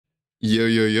Yo,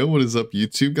 yo, yo, what is up,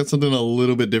 YouTube? Got something a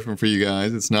little bit different for you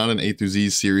guys. It's not an A through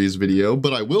Z series video,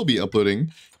 but I will be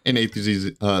uploading an A through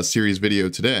Z series video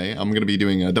today. I'm going to be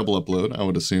doing a double upload, I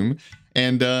would assume.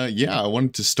 And yeah, I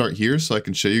wanted to start here so I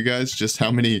can show you guys just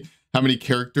how many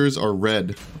characters are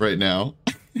red right now.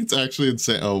 It's actually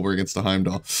insane. Oh, we're against the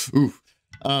Heimdall. Oof.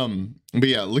 But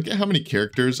yeah, look at how many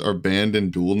characters are banned in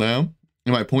Duel now.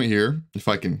 And my point here, if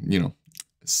I can, you know,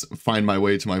 find my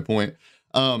way to my point.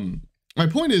 My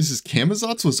point is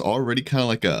Camazotz was already kind of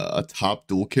like a top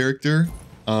Duel character.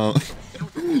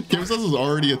 Camazotz was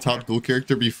already a top Duel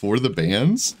character before the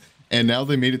bans, and now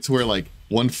they made it to where like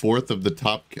 1/4 of the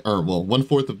top, or well,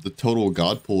 1/4 of the total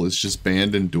god pool is just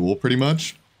banned in Duel pretty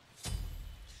much.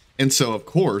 And so of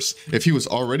course, if he was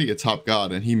already a top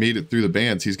god and he made it through the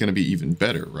bans, he's going to be even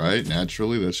better, right?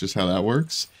 Naturally, that's just how that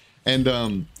works. And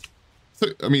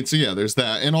so yeah, there's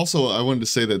that. And also, I wanted to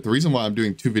say that the reason why I'm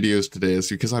doing 2 videos today is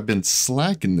because I've been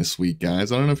slacking this week,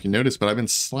 guys. I don't know if you noticed, but I've been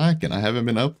slacking. I haven't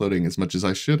been uploading as much as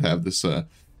I should have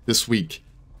this week,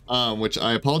 which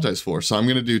I apologize for. So I'm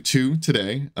going to do 2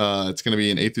 today. It's going to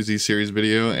be an A through Z series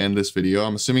video and this video.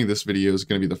 I'm assuming this video is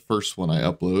going to be the first one I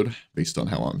upload based on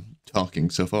how I'm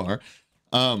talking so far.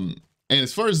 And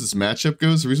as far as this matchup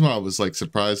goes, the reason why I was like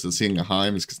surprised at seeing a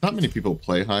Heim is because not many people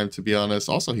play Heim, to be honest.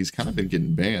 Also, he's kind of been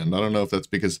getting banned. I don't know if that's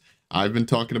because I've been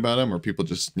talking about him or people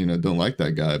just, you know, don't like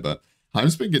that guy, but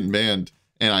Heim's been getting banned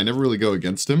and I never really go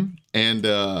against him. And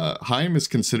Heim is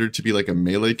considered to be like a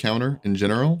melee counter in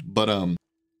general, but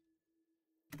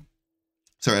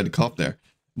sorry, I had to cough there.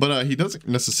 But he doesn't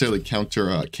necessarily counter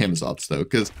Camazotz though,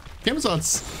 because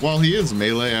Camazotz, while he is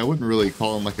melee, I wouldn't really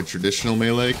call him like a traditional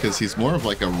melee, because he's more of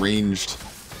like a ranged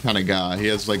kind of guy. He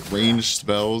has like ranged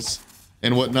spells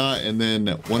and whatnot, and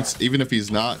then once, even if he's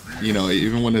not, you know,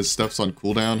 even when his stuff's on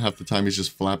cooldown, half the time he's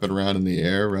just flapping around in the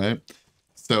air, right?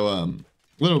 So a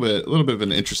little bit of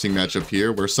an interesting matchup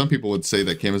here, where some people would say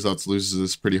that Camazotz loses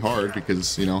this pretty hard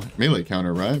because, you know, melee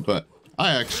counter, right? But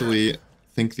I actually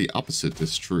think the opposite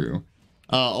is true.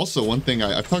 Also, one thing,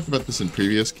 I've talked about this in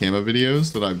previous Cama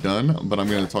videos that I've done, but I'm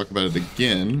going to talk about it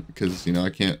again because, you know,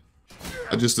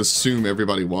 I just assume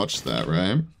everybody watched that,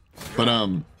 right? But,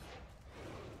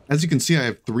 as you can see, I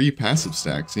have 3 passive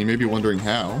stacks, and you may be wondering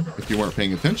how, if you weren't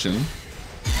paying attention.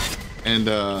 And,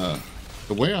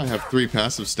 the way I have 3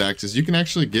 passive stacks is you can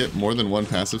actually get more than 1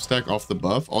 passive stack off the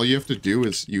buff. All you have to do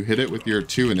is you hit it with your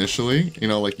 2 initially. You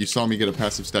know, like you saw me get a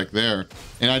passive stack there,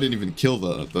 and I didn't even kill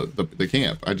the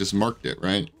camp. I just marked it,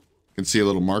 right? You can see a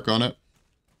little mark on it.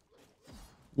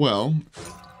 Well,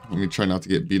 let me try not to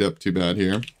get beat up too bad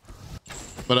here.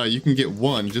 But you can get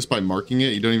 1 just by marking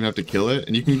it. You don't even have to kill it.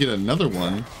 And you can get another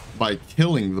one by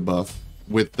killing the buff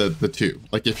with the 2.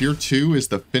 Like if your 2 is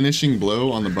the finishing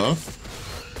blow on the buff,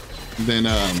 then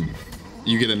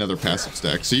you get another passive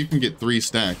stack. So you can get 3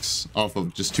 stacks off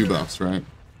of just 2 buffs, right?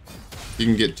 You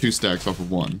can get 2 stacks off of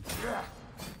 1.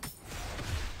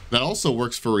 That also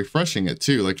works for refreshing it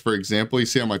too. Like for example, you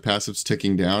see how my passive's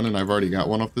ticking down and I've already got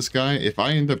 1 off this guy. If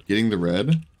I end up getting the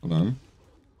red, hold on.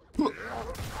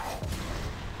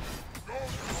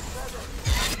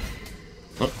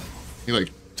 Oh, he like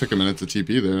took a minute to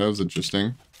TP there. That was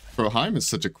interesting. Bro, Heim is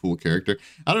such a cool character.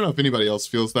 I don't know if anybody else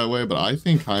feels that way, but I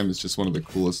think Heim is just one of the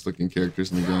coolest looking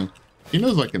characters in the game. He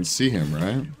knows I can see him,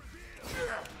 right?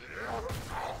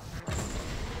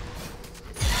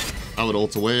 I would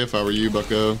ult away if I were you,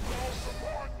 bucko.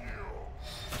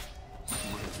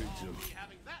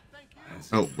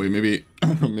 Oh, wait, maybe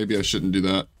maybe I shouldn't do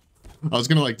that. I was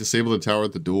gonna like disable the tower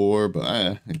at the door,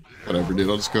 but whatever, dude.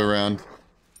 I'll just go around.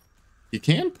 You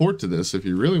can port to this if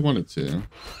you really wanted to.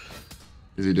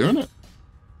 Is he doing it?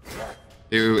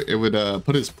 It would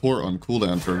put his port on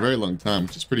cooldown for a very long time,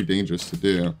 which is pretty dangerous to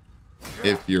do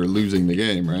if you're losing the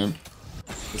game, right?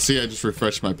 Let's see, I just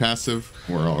refreshed my passive.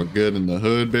 We're all good in the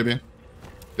hood, baby.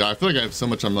 Yeah, I feel like I have so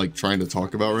much I'm like trying to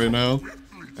talk about right now,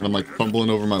 and I'm like fumbling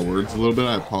over my words a little bit.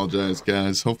 I apologize,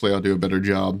 guys. Hopefully I'll do a better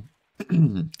job.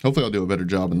 Hopefully I'll do a better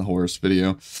job in the Horus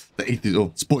video.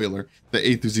 Spoiler, the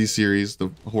A through Z series, the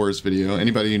Horus video.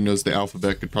 Anybody who knows the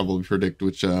alphabet could probably predict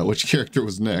which character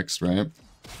was next, right?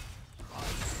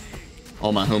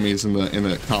 All my homies in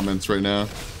the comments right now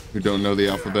who don't know the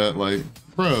alphabet, like,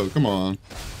 bro, come on.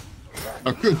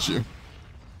 How could you?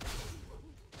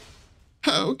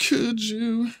 How could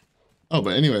you? Oh,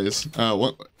 but anyways, I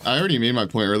already made my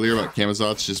point earlier about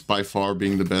Camazotz just by far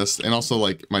being the best, and also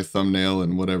like my thumbnail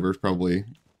and whatever probably,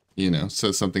 you know,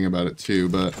 says something about it too,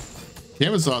 but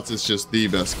Camazotz is just the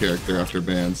best character after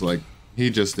bans. Like, he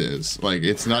just is. Like,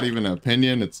 it's not even an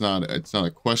opinion, it's not a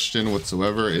question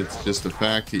whatsoever, it's just a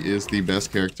fact. He is the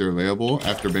best character available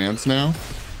after bans now.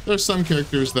 There's some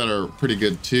characters that are pretty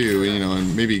good too, you know,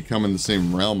 and maybe come in the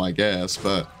same realm, I guess,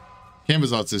 but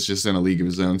Camazotz is just in a league of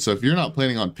his own. So if you're not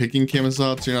planning on picking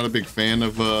Camazotz, you're not a big fan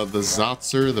of the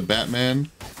Zotzer, the Batman,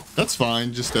 that's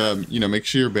fine. Just, you know, make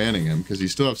sure you're banning him because you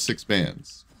still have 6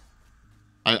 bans.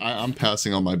 I'm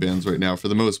passing on my bans right now for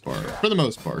the most part. For the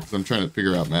most part, because I'm trying to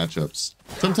figure out matchups.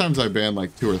 Sometimes I ban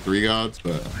like 2 or 3 gods,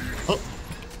 but... Oh!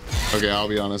 Okay, I'll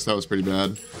be honest, that was pretty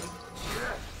bad.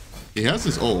 He has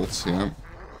his ult, yeah.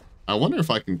 I wonder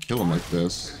if I can kill him like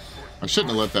this. I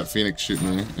shouldn't have let that Phoenix shoot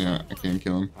me. Yeah, I can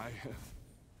kill him.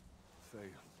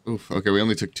 Oof, okay, we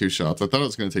only took 2 shots. I thought it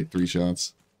was going to take 3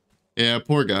 shots. Yeah,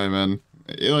 poor guy, man.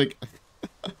 Like...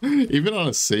 Even on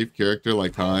a safe character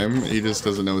like Heim, he just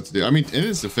doesn't know what to do. I mean, in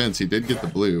his defense, he did get the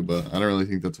blue, but I don't really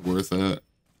think that's worth it.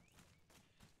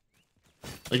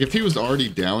 Like, if he was already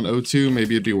down 0-2,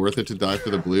 maybe it'd be worth it to die for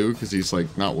the blue, because he's,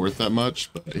 like, not worth that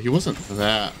much. But he wasn't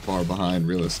that far behind,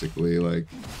 realistically. Like,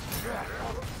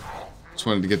 just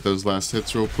wanted to get those last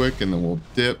hits real quick, and then we'll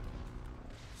dip.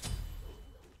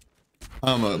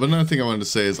 But another thing I wanted to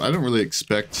say is I don't really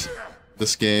expect...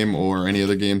 this game or any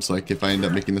other games, like if I end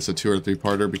up making this a 2 or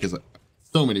 3-parter, because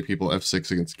so many people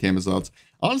F6 against Camazotz.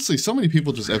 Honestly, so many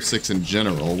people just F6 in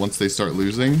general once they start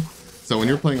losing. So when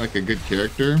you're playing like a good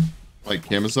character like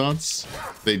Camazotz,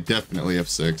 they definitely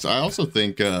F6. I also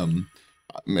think,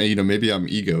 you know, maybe I'm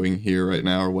egoing here right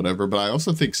now or whatever, but I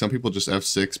also think some people just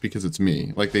F6 because it's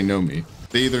me. Like, they know me.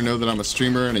 They either know that I'm a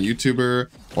streamer and a YouTuber,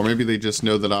 or maybe they just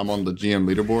know that I'm on the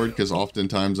GM leaderboard, because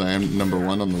oftentimes I am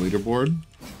 #1 on the leaderboard.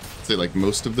 Say like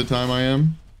most of the time I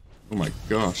am. Oh my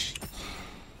gosh.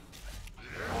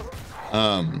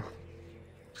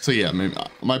 So yeah, maybe,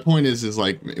 my point is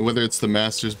like, whether it's the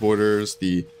Masters borders,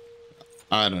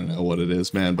 I don't know what it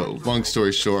is, man, but long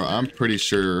story short, I'm pretty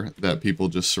sure that people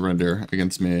just surrender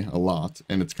against me a lot,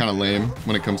 and it's kind of lame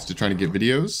when it comes to trying to get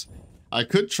videos. I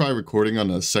could try recording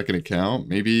on a second account,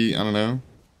 maybe, I don't know.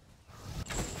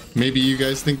 Maybe you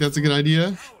guys think that's a good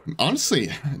idea? Honestly,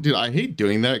 dude, I hate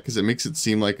doing that because it makes it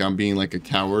seem like I'm being like a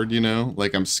coward, you know?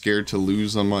 Like I'm scared to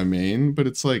lose on my main, but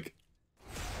it's like...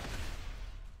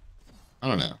 I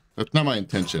don't know. That's not my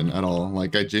intention at all.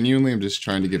 Like, I genuinely am just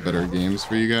trying to get better games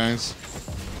for you guys.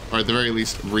 Or at the very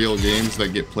least, real games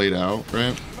that get played out,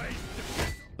 right?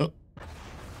 Oh.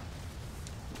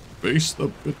 Face the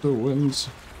bitter winds.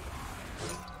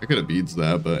 I could have beads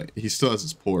that, but he still has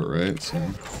his port, right? So...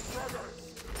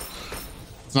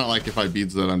 it's not like if I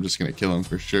beads that, I'm just going to kill him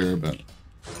for sure, but...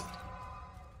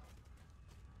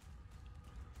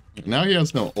 now he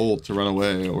has no ult to run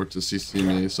away or to CC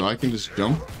me, so I can just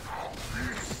jump.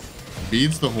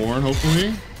 Beads the horn,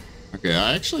 hopefully. Okay,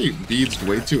 I actually beads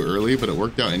way too early, but it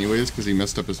worked out anyways because he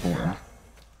messed up his horn.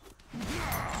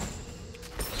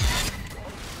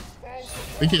 I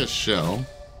think he has shell.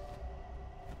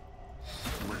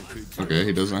 Okay,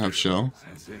 he doesn't have shell.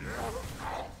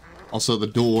 Also, the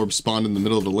dual orb spawned in the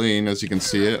middle of the lane, as you can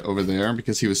see it over there,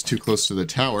 because he was too close to the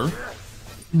tower.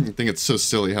 I think it's so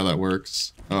silly how that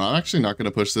works. I'm actually not going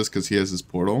to push this because he has his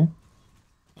portal.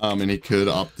 And he could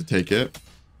opt to take it.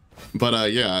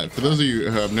 But yeah, for those of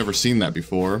you who have never seen that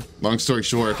before, long story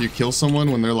short, if you kill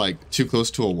someone when they're like too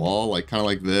close to a wall, like kind of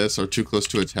like this, or too close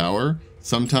to a tower,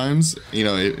 sometimes, you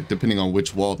know, depending on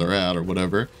which wall they're at or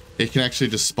whatever, it can actually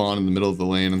just spawn in the middle of the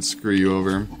lane and screw you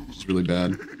over, which is really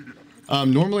bad.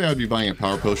 Normally I'd be buying a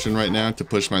power potion right now to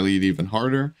push my lead even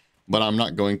harder, but I'm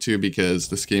not going to because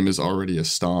this game is already a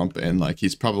stomp and like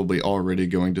he's probably already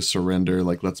going to surrender.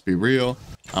 Like, let's be real.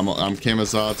 I'm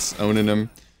Camazotz owning him.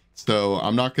 So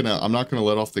I'm not gonna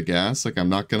let off the gas. Like, I'm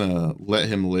not gonna let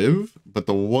him live, but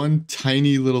the one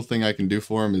tiny little thing I can do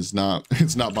for him is not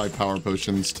buy power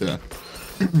potions to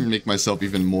make myself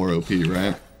even more OP,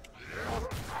 right?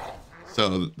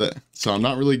 So I'm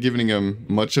not really giving him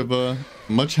much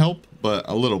help, but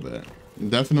a little bit.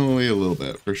 Definitely a little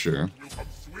bit, for sure.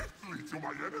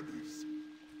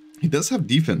 He does have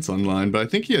defense online, but I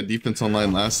think he had defense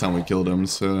online last time we killed him,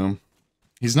 so...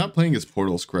 he's not playing his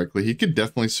portals correctly. He could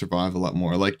definitely survive a lot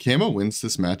more. Like, Cama wins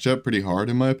this matchup pretty hard,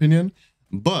 in my opinion.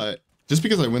 But just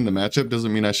because I win the matchup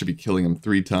doesn't mean I should be killing him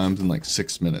 3 times in like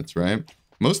 6 minutes, right?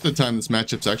 Most of the time, this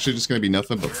matchup's actually just going to be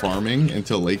nothing but farming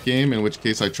until late game, in which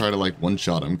case I try to like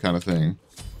one-shot him kind of thing.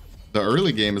 The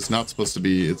early game is not supposed to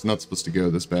be, it's not supposed to go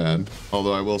this bad.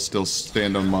 Although I will still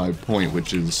stand on my point,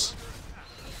 which is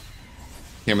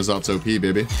Camazotz OP,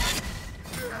 baby.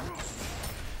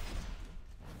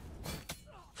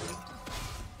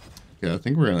 Okay, I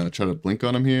think we're gonna try to blink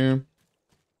on him here.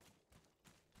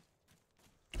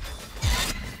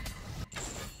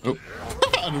 Oh,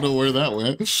 I don't know where that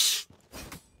went.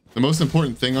 The most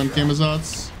important thing on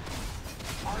Camazotz.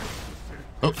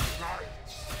 Oh.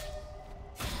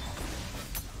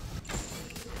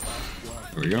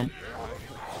 There we go.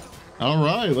 All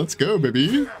right, let's go,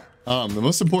 baby. The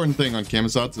most important thing on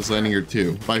Camazotz is landing your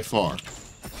 2, by far.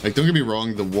 Like, don't get me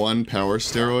wrong, the 1 power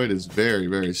steroid is very,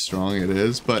 very strong, it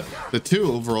is, but the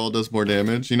 2 overall does more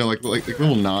damage. You know, like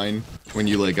level 9, when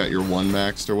you, like, got your 1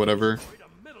 maxed or whatever,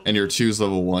 and your 2's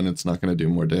level 1, it's not going to do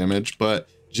more damage, but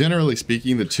generally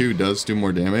speaking, the 2 does do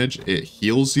more damage. It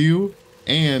heals you,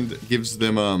 and gives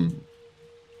them a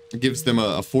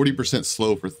 40%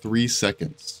 slow for 3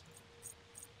 seconds.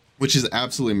 Which is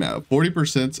absolutely mad.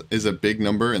 40% is a big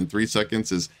number, and 3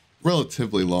 seconds is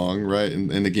relatively long, right?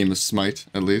 In the game of Smite,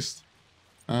 at least.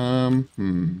 I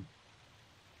don't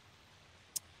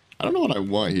know what I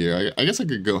want here. I guess I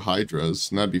could go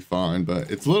Hydras, and that'd be fine, but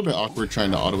it's a little bit awkward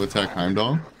trying to auto-attack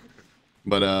Heimdall.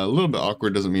 But a little bit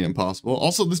awkward doesn't mean impossible.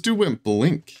 Also, this dude went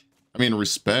Blink. I mean,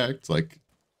 respect, like...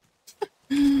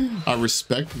 I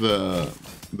respect the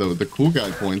cool guy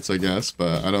points, I guess,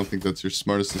 but I don't think that's your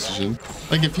smartest decision.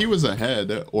 Like, if he was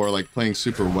ahead or like playing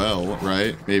super well,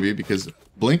 right? Maybe, because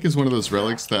Blink is one of those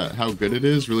relics that how good it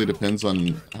is really depends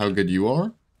on how good you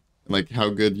are, like how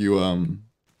good you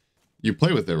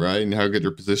play with it, right? And how good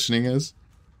your positioning is.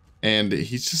 And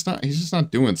he's just not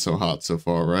doing so hot so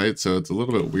far, right? So it's a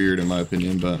little bit weird in my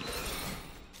opinion, but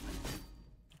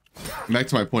back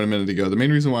to my point a minute ago, the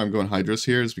main reason why I'm going Hydras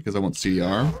here is because I want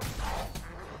CDR.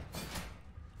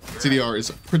 CDR is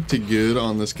pretty good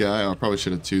on this guy. I probably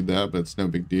should have 2'd that, but it's no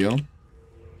big deal.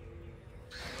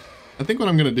 I think what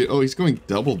I'm going to do... Oh, he's going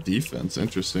double defense.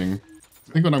 Interesting.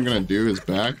 I think what I'm going to do is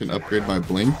back and upgrade my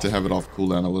Blink to have it off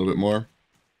cooldown a little bit more.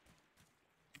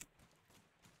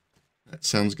 That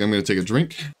sounds good. I'm going to take a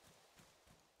drink.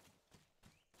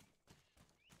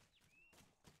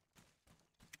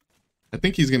 I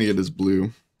think he's going to get his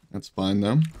blue. That's fine,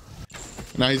 though.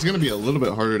 Now, he's going to be a little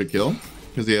bit harder to kill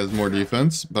because he has more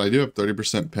defense, but I do have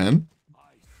 30% pen.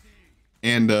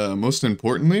 And most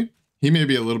importantly, he may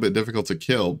be a little bit difficult to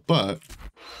kill, but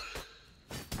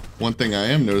one thing I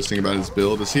am noticing about his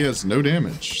build is he has no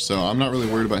damage. So I'm not really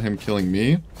worried about him killing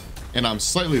me. And I'm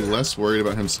slightly less worried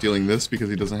about him stealing this because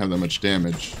he doesn't have that much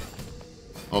damage.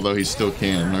 Although he still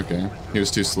can. Okay. He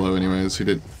was too slow anyways. He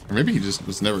did... Or maybe he just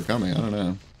was never coming. I don't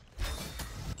know.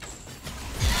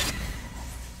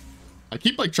 I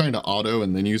keep like trying to auto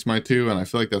and then use my 2, and I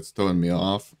feel like that's throwing me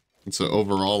off. And so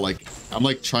overall, like, I'm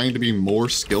like trying to be more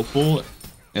skillful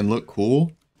and look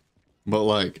cool, but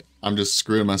like I'm just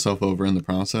screwing myself over in the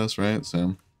process, right?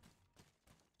 So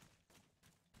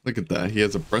look at that. He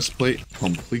has a breastplate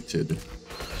completed.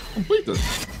 Completed.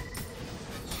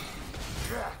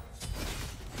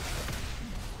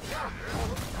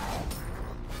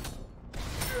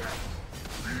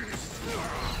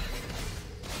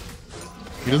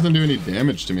 He doesn't do any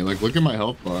damage to me. Like, look at my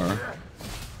health bar.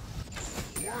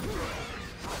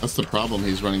 That's the problem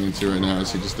he's running into right now,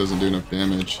 is he just doesn't do enough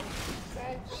damage.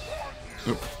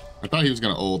 Oh, I thought he was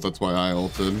gonna ult, that's why I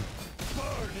ulted.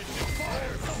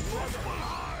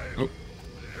 Oh.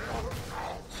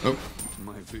 Oh.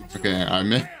 Okay,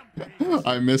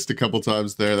 I missed a couple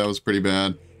times there. That was pretty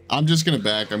bad. I'm just gonna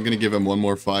back. I'm gonna give him one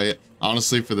more fight.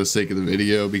 Honestly, for the sake of the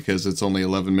video, because it's only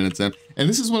 11 minutes in. And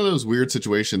this is one of those weird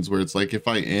situations where it's like, if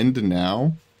I end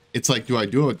now, it's like, do I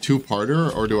do a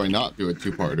 2-parter or do I not do a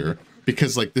 2-parter?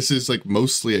 Because like, this is like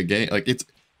mostly a game. Like it's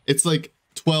like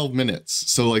 12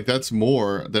 minutes. So like, that's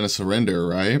more than a surrender,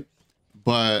 right?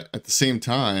 But at the same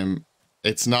time,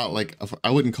 it's not like,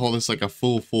 I wouldn't call this like a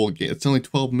full game. It's only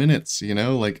 12 minutes, you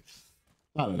know, like,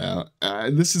 I don't know.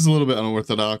 This is a little bit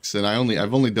unorthodox, and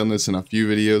I've only done this in a few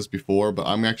videos before, but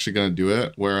I'm actually gonna do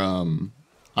it where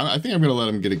I think I'm gonna let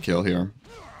him get a kill here.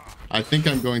 I think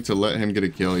I'm going to let him get a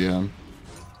kill, yeah.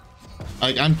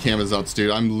 I'm Camazotz,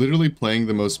 dude. I'm literally playing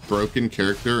the most broken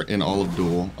character in all of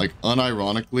Duel. Like,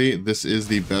 unironically, this is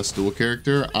the best Duel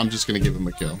character. I'm just gonna give him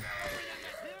a kill.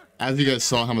 As you guys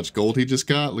saw how much gold he just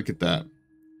got, look at that.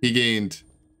 He gained...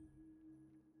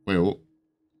 Wait,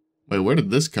 where did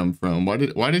this come from? Why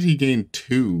did he gain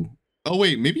 2? Oh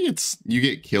wait, maybe it's you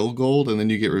get kill gold and then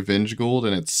you get revenge gold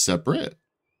and it's separate.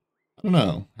 I don't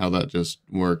know how that just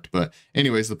worked, but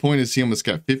anyways, the point is he almost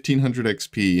got 1500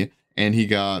 XP and he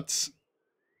got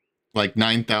like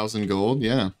 9,000 gold.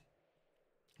 Yeah,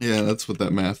 that's what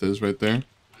that math is right there.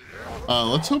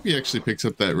 Let's hope he actually picks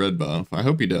up that red buff. I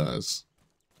hope he does.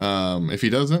 If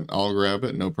he doesn't, I'll grab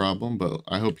it, no problem, but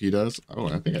I hope he does. Oh,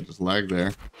 I think I just lagged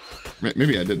there.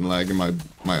 Maybe I didn't lag and my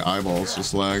eyeballs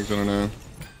just lagged, I don't know.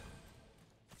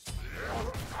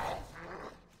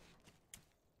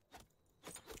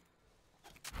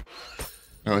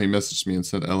 Oh, he messaged me and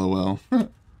said LOL.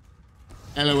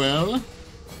 LOL?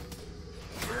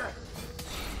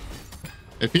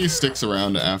 If he sticks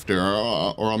around after,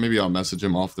 or maybe I'll message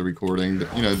him off the recording,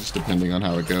 you know, just depending on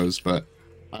how it goes. But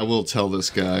I will tell this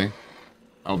guy.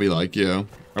 I'll be like, yo,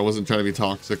 I wasn't trying to be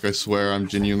toxic, I swear. I'm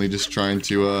genuinely just trying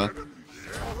to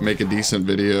make a decent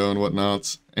video and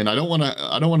whatnot. And I don't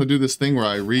want to do this thing where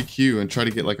I re-queue and try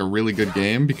to get like a really good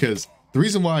game, because the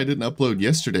reason why I didn't upload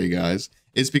yesterday, guys,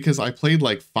 is because I played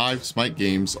like 5 Smite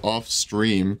games off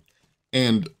stream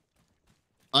and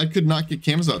I could not get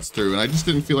Camazotz through, and I just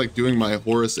didn't feel like doing my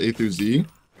Horus A through Z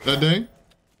that day.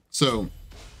 So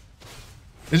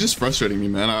it's just frustrating me,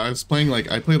 man. I played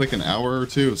like an hour or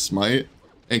 2 of Smite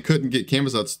and couldn't get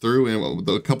Camazotz through, and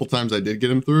the couple times I did get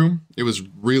him through, it was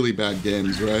really bad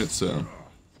games, right? So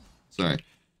sorry.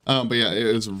 But yeah,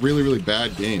 it was really, really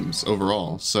bad games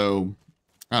overall. So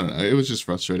I don't know, it was just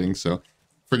frustrating. So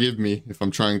forgive me if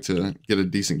I'm trying to get a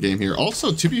decent game here.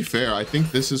 Also, to be fair, I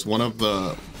think this is one of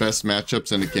the best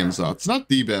matchups in the Camazotz. It's not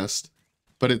the best,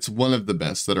 but it's one of the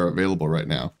best that are available right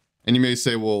now. And you may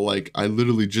say, well, like, I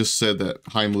literally just said that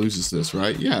Haim loses this,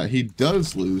 right? Yeah, he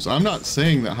does lose. I'm not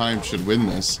saying that Haim should win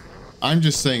this. I'm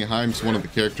just saying Haim's one of the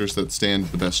characters that stand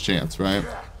the best chance, right?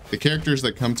 The characters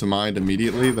that come to mind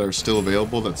immediately that are still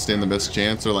available that stand the best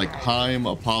chance are like Haim,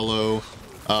 Apollo,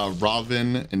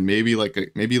 Raven, and maybe like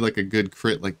a good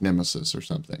crit like Nemesis or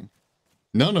something.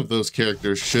 None of those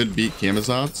characters should beat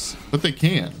Camazotz, but they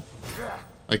can.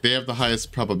 Like, they have the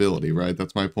highest probability, right?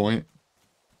 That's my point.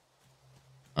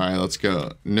 All right, let's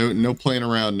go. No playing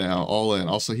around now. All in.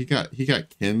 Also, he got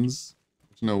Kins.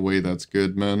 There's no way that's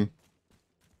good, man.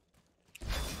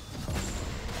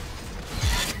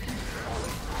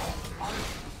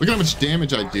 Look at how much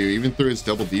damage I do, even through his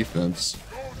double defense.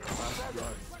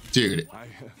 Dude.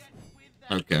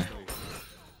 Okay.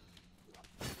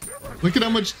 Look at how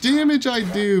much damage I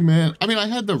do, man. I mean, I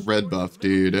had the red buff,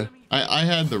 dude. I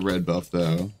had the red buff,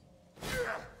 though.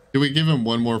 Do we give him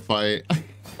one more fight?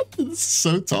 This is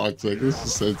so toxic. This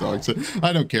is so toxic.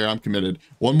 I don't care. I'm committed.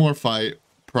 One more fight.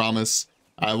 Promise.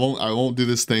 I won't do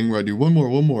this thing where I do one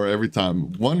more every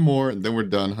time. One more, and then we're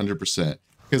done 100%.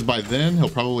 Because by then, he'll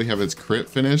probably have his crit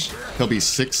finished. He'll be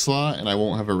 6 slot, and I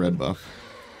won't have a red buff.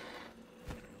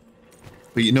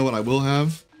 But you know what I will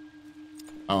have?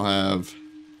 I'll have...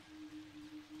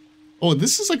 Oh,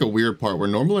 this is like a weird part where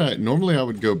normally I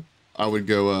would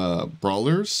go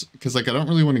brawlers, because like I don't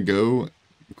really want to go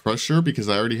Crusher because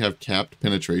I already have capped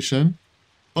penetration.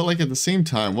 But like at the same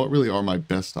time, what really are my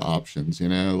best options, you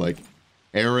know? Like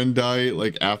Erendite,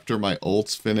 like after my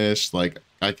ult's finished, like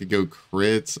I could go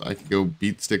crits, I could go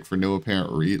beat stick for no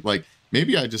apparent reason. Like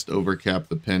maybe I just overcap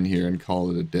the pen here and call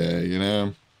it a day, you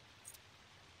know?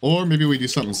 Or maybe we do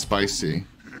something spicy.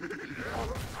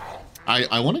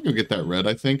 I want to go get that red,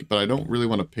 I think, but I don't really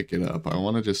want to pick it up. I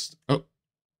want to just... Oh.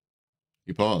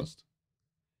 He paused.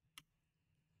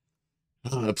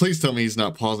 Please tell me he's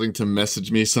not pausing to message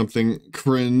me something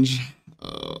cringe.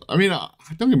 I mean,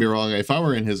 don't get me wrong. If I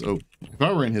were in his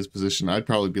position, I'd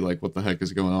probably be like, "What the heck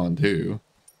is going on, too?"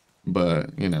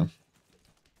 But you know,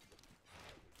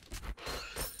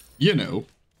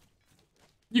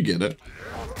 you get it.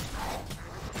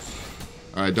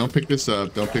 All right, don't pick this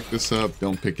up. Don't pick this up.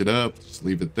 Don't pick it up. Just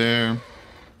leave it there.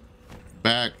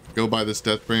 Back. Go buy this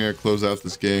Deathbringer. Close out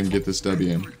this game. Get this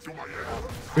W.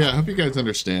 But yeah, I hope you guys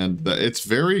understand that it's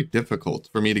very difficult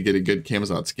for me to get a good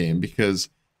Camazotz game because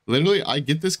literally I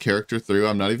get this character through.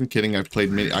 I'm not even kidding. I've played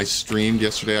many. I streamed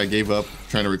yesterday. I gave up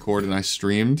trying to record and I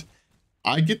streamed.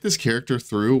 I get this character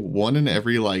through 1 in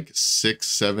every like 6,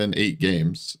 7, 8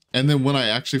 games. And then when I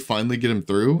actually finally get him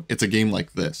through, it's a game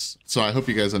like this. So I hope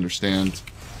you guys understand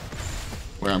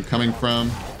where I'm coming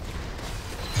from.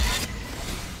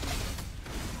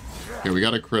 Okay, we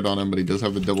got a crit on him, but he does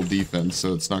have the double defense,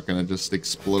 so it's not gonna just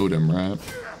explode him, right?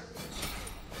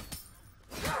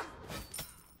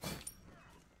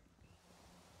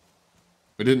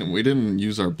 We didn't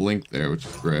use our blink there, which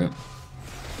is great.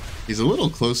 He's a little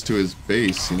close to his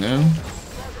base, you know?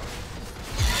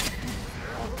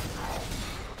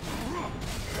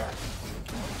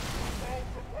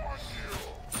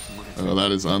 Oh,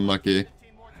 that is unlucky.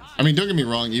 I mean, don't get me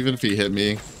wrong, even if he hit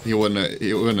me, he wouldn't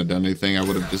have done anything. I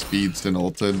would have just beads and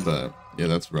ulted, but yeah,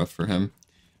 that's rough for him.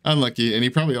 Unlucky, and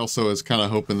he probably also is kind of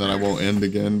hoping that I won't end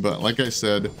again, but like I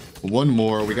said, one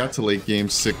more. We got to late game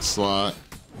 6 slot.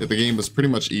 The game was pretty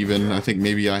much even. I think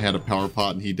maybe I had a power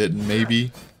pot and he didn't,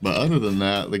 maybe. But other than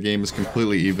that, the game is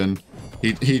completely even.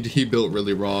 He built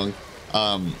really wrong.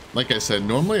 Like I said,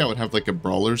 normally I would have like a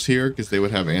brawlers here because they would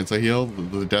have anti-heal.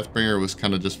 The Deathbringer was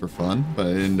kind of just for fun, but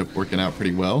it ended up working out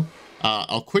pretty well.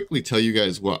 I'll quickly tell you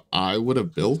guys what I would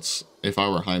have built if I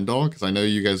were Heimdall, because I know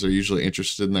you guys are usually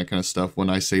interested in that kind of stuff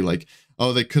when I say like,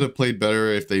 oh, they could have played better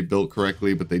if they built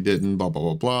correctly, but they didn't, blah, blah,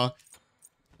 blah, blah.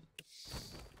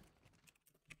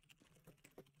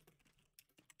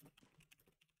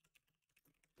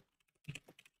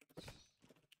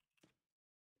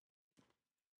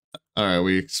 All right,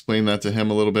 we explained that to him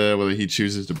a little bit. Whether he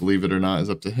chooses to believe it or not is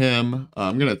up to him.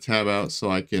 I'm going to tab out so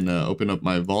I can open up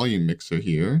my volume mixer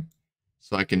here.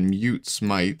 So I can mute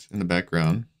Smite in the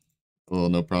background. Well,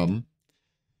 no problem.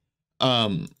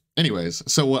 Anyways,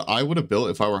 so what I would have built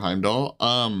if I were Heimdall,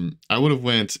 I would have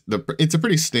went, it's a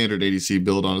pretty standard ADC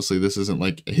build, honestly. This isn't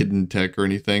like a hidden tech or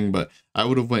anything, but I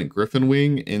would have went Griffin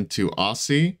Wing into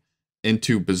Aussie,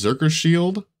 into Berserker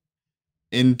Shield,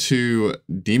 into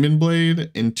Demon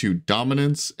Blade, into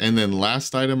Dominance, and then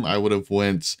last item I would have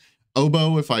went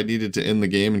Oboe if I needed to end the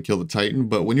game and kill the Titan.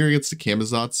 But when you're against the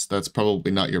Camazotz, that's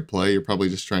probably not your play. You're probably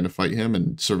just trying to fight him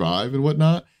and survive and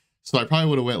whatnot. So I probably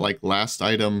would have went like last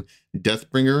item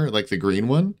Deathbringer, like the green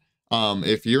one.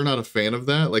 If you're not a fan of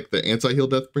that, like the anti-heal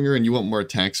Deathbringer, and you want more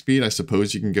attack speed, I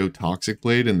suppose you can go Toxic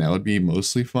Blade, and that would be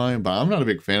mostly fine. But I'm not a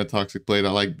big fan of Toxic Blade.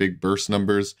 I like big burst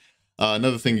numbers.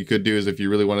 Another thing you could do is if you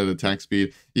really wanted attack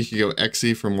speed, you could go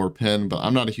Xe for more pen, but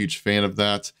I'm not a huge fan of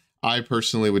that. I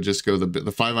personally would just go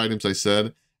the 5 items I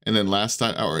said, and then last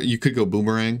time, or you could go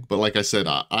Boomerang, but like I said,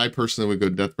 I personally would go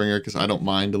Deathbringer because I don't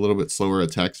mind a little bit slower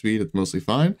attack speed. It's mostly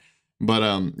fine. But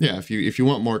yeah, if you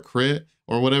want more crit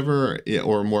or whatever,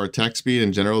 or more attack speed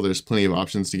in general, there's plenty of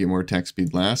options to get more attack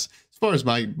speed last. As far as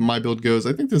my build goes,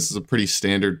 I think this is a pretty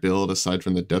standard build aside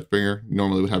from the Deathbringer.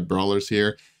 Normally would have Brawlers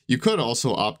here. You could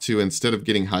also opt to, instead of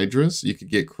getting Hydras, you could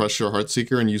get Crusher or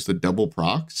Heartseeker and use the double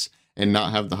procs and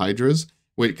not have the Hydras.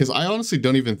 Wait, because I honestly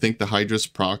don't even think the Hydras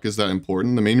proc is that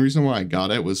important. The main reason why I got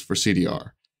it was for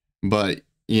CDR. But,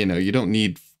 you know, you don't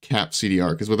need cap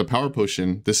CDR, because with a Power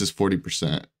Potion, this is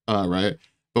 40%, right?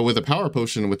 But with a Power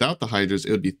Potion without the Hydras,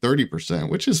 it would be 30%,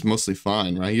 which is mostly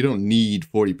fine, right? You don't need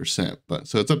 40%, but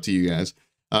so it's up to you guys.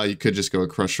 You could just go a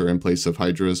Crusher in place of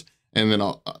Hydras, and then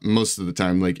most of the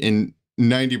time, like in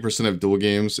 90% of duel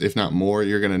games, if not more,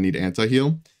 you're going to need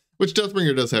anti-heal, which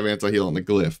Deathbringer does have anti-heal on the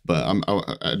glyph, but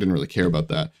I didn't really care about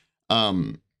that.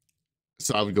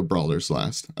 So I would go Brawlers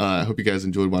last. I hope you guys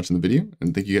enjoyed watching the video,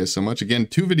 and thank you guys so much. Again,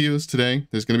 2 videos today.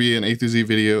 There's going to be an A through Z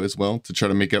video as well to try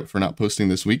to make up for not posting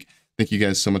this week. Thank you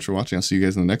guys so much for watching. I'll see you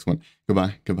guys in the next one.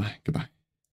 Goodbye, goodbye, goodbye.